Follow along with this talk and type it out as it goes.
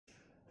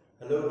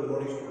Hello, good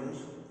morning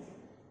students.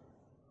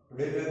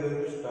 Today we are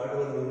going to start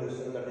our new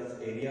lesson, that is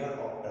area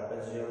of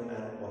trapezium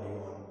and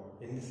polygon.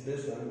 In this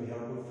lesson we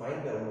have to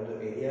find out the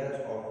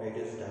areas of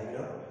various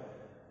diagrams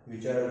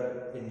which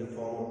are in the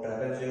form of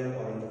trapezium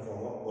or in the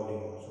form of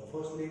polygon. So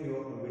firstly we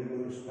are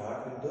going to start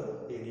with the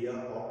area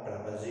of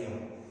trapezium.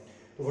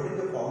 So what is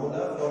the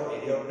formula for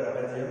area of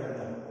trapezium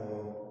and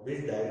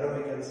which diagram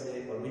we can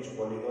say or which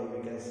polygon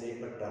we can say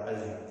a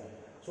trapezium.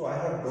 So I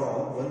have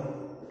drawn one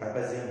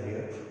trapezium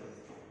here.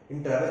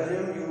 In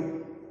trapezium, you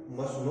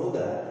must know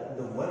that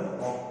the one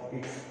of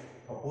its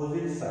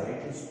opposite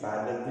side is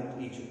parallel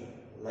with each other.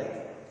 Like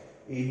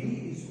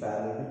AB is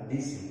parallel with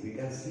DC. We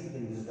can see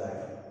in this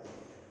diagram.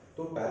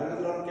 तो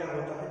parallelogram क्या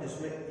होता है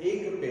जिसमें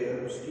एक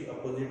pair उसकी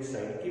opposite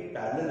side की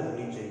parallel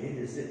होनी चाहिए,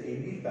 जैसे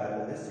AB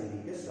पैरेलल है CD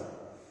के साथ.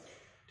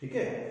 ठीक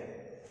है.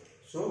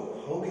 So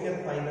how we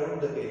can find out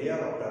the area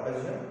of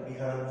trapezium? We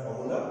have a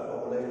formula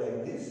is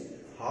like this: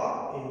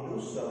 half into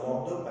sum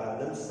of the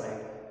parallel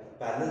side.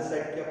 Parallel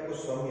side की आपको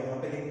सम यहाँ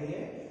पे लिखनी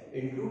है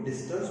into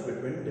distance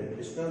between them.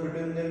 Distance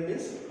between them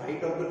means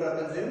height of the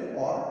trapezium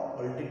और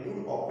altitude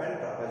of N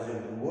trapezium.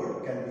 The word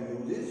can be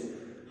used is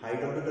height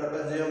of the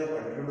trapezium,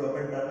 altitude of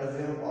N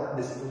trapezium और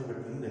distance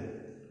between them.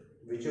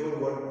 Whichever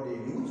word they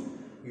use,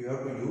 you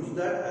have to use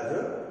that as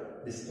a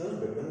distance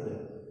between them.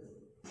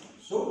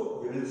 So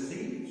we will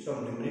see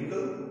some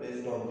numerical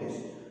based on this.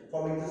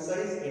 From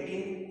exercise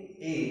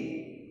 18a,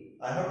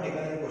 I have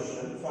taken a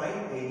question: find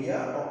area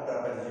of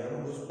trapezium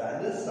whose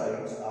parallel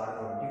sides are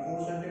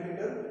 24 cm,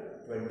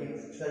 20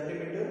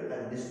 cm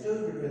and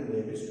distance between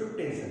them is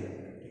 15 cm.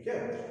 ठीक है.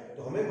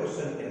 तो हमें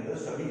question के अंदर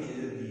सभी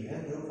चीजें दी हैं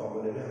जो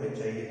फॉर्मूले में हमें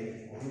चाहिए थी,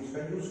 हम इसका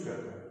यूज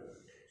करते हैं.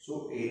 So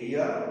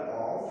area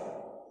of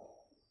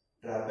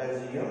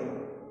trapezium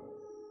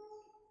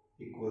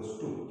equals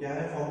to क्या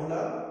है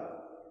formula?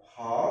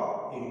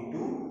 Half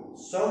into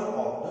some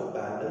of the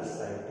parallel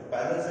side. तो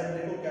पैरेलल साइड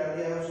देखो क्या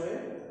दिया है उसमें,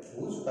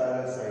 whose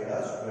parallel side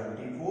has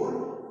 24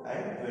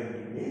 and 20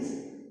 means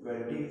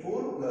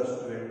 24 plus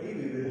 20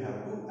 we will have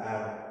to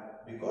add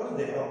because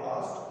they have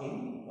asked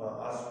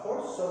for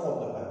sum of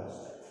the parallel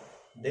side.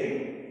 Then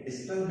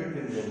distance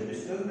between them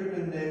is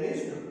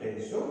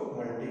 15, so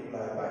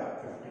multiply by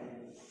 15.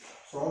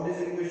 From this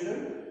equation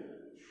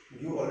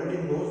you already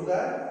knows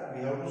that we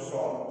have to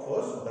solve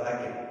first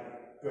bracket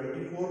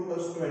 24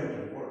 plus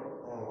 20.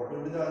 What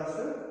will be the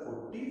answer?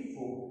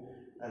 44,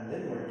 and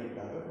then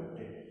multiply by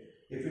 15.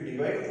 If you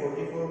divide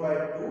 44 by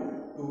 2,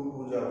 2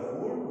 2s are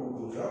 4, 2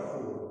 2s are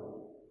 4,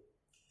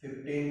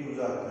 15 2s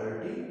are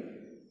 30,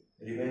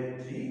 remain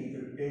 3,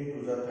 15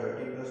 2s are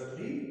 30 plus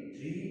 3,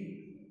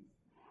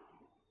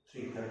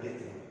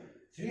 333.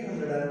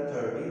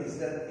 330 is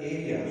the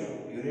area. So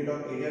unit of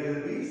area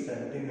will be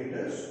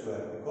centimeter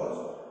square because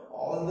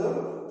all the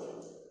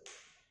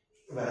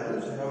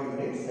values have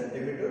unit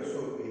centimeter, so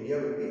area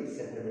will be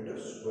centimeter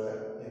square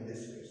in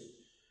this case.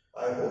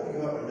 I hope you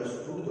have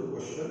understood the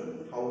question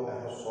how I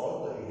have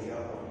solved the area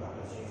of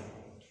trapezium.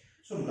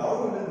 So now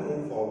we will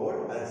move forward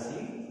and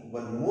see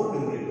one more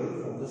numerical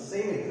from the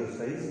same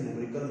exercise,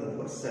 numerical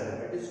number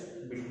 7. It is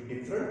a bit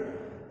different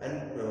and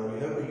you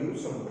have to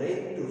use some brain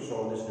to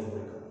solve this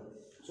numerical.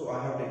 So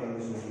I have taken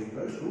this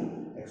numerical to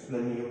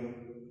explain you.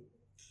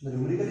 The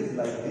numerical is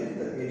like this: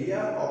 the area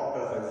of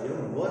trapezium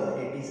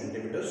 180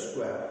 cm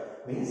square,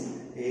 means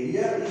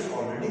area is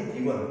already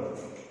given.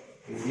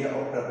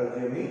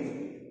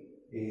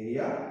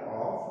 Area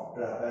of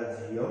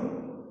trapezium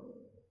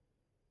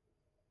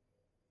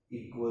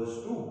is equals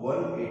to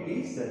 180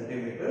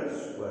 centimeter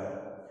square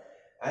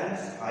and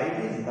height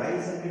is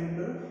 9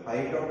 centimeter.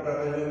 Height of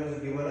trapezium is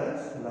given as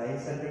 9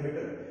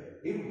 centimeter.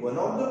 If one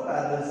of the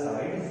parallel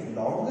side is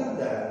longer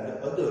than the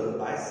other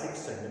by 6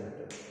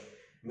 centimeter,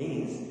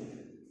 means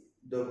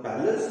the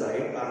parallel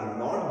side are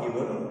not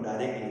given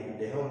directly,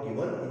 they have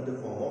given in the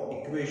form of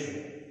equation.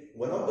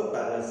 One of the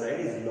parallel side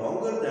is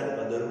longer than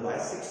other by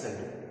 6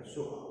 centimeter.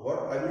 So what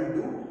I will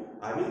do,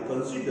 I will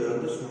consider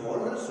the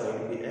smaller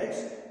side be x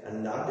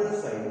and larger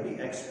side be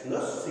x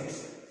plus 6.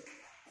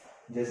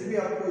 जैसे भी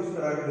आपको इस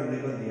तरह का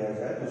numerical दिया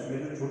जाए तो उसमें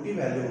जो छोटी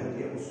वैल्यू होती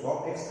है उसको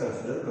आप x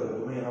कंसीडर करो.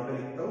 तो मैं यहाँ पे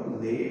लिखता हूँ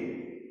let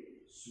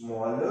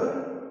smaller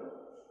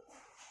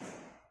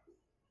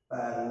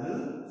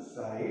parallel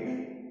side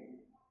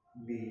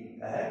be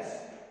x,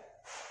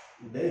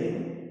 then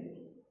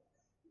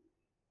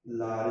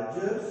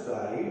larger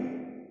side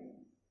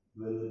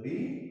will be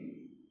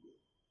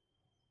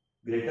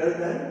greater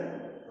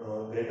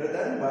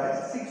than by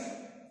 6.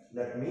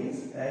 That means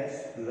x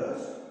plus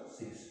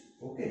 6.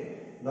 Okay.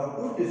 Now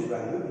put this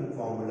value in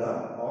formula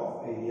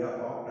of area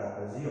of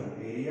trapezium.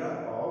 Area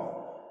of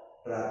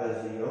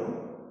trapezium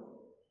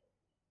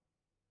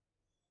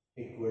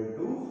equal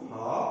to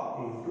half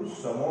into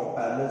sum of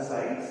parallel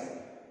sides.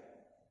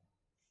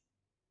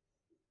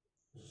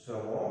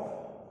 Sum of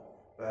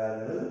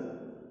parallel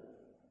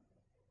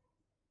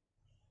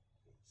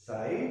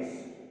sides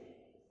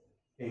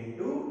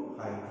into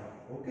height.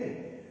 Okay,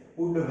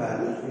 put the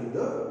values in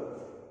the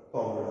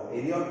formula.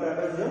 Area of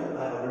trapezium,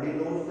 I already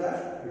know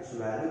that its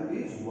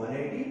value is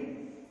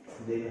 180,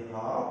 then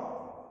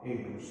half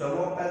into sum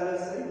of parallel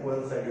side,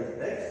 one side is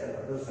x and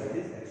other side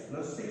is x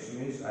plus 6,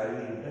 means I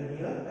will written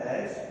here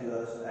x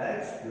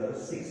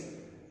plus 6,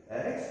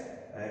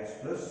 x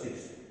plus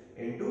 6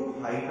 into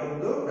height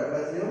of the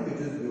trapezium,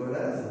 which is given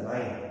as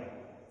 9.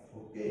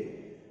 Okay,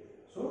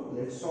 so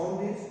let's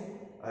solve this.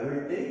 I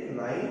will take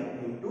 9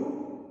 into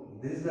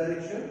this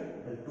direction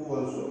and 2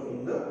 also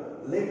in the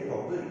left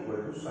of the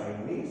equal to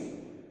sign, means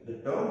the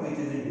term which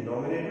is in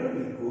denominator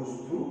will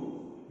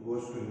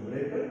goes to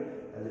numerator,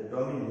 and the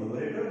term in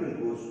numerator will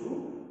goes to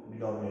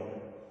denominator.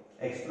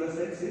 X plus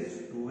x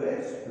is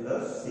 2x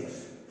plus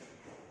 6.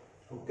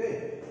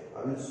 Okay, I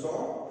will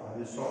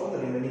solve the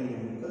remaining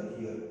numerical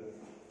here.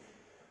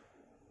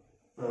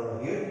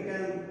 Here we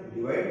can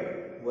divide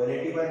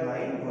 180 by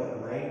 9.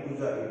 9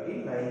 2s are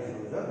 18, 9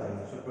 0s are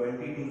 9. So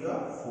 20 2s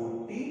are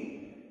 40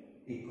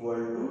 equal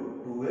to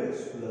 2x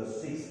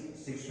plus 6.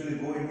 6 will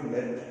go into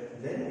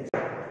left, then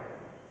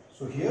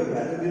so here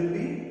value will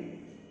be,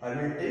 I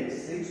will take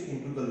 6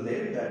 into the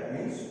left, that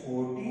means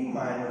 40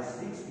 minus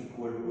 6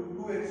 equal to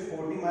 2x.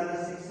 40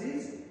 minus 6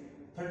 is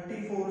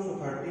 34, so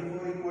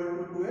 34 equal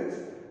to 2x.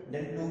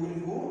 Then 2 will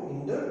go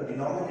in the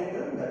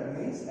denominator, that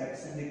means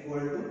x is equal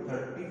to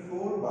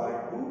 34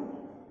 by 2,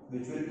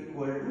 which will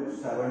equal to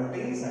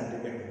 17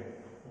 centimeter.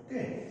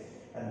 Okay,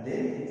 and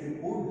then if you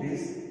put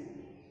this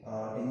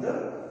in the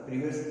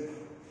previous,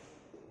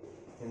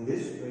 in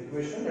this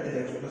equation, that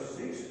is x plus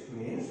 6,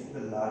 means the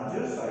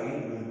larger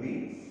side will be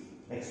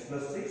x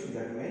plus 6,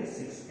 that means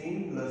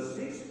 16 plus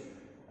 6,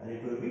 and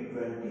it will be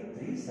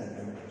 23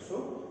 centimeters. So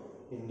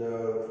in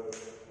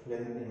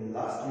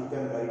last you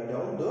can write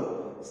down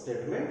the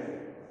statement.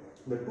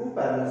 The two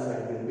parallel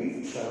sides will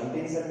be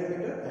 17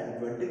 centimeter and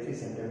 23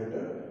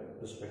 centimeter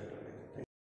respectively.